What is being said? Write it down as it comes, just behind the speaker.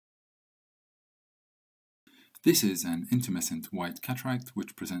This is an intumescent white cataract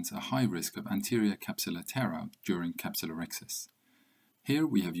which presents a high risk of anterior capsular tear-out during capsulorhexis. Here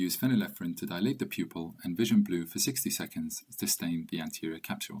we have used phenylephrine to dilate the pupil and vision blue for 60 seconds to stain the anterior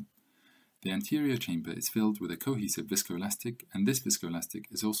capsule. The anterior chamber is filled with a cohesive viscoelastic, and this viscoelastic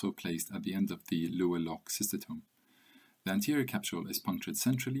is also placed at the end of the lower lock cystotome. The anterior capsule is punctured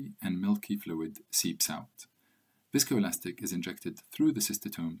centrally and milky fluid seeps out. Viscoelastic is injected through the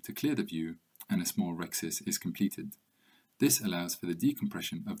cystotome to clear the view, and a small rhexis is completed. This allows for the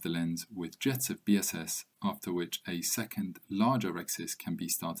decompression of the lens with jets of BSS, after which a second, larger rhexis can be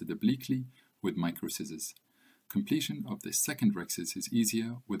started obliquely with micro scissors. Completion of this second rhexis is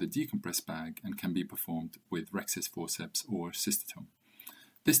easier with a decompressed bag and can be performed with rhexis forceps or cystotome.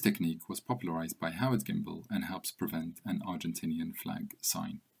 This technique was popularized by Howard Gimbel and helps prevent an Argentinian flag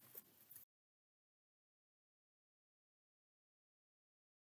sign.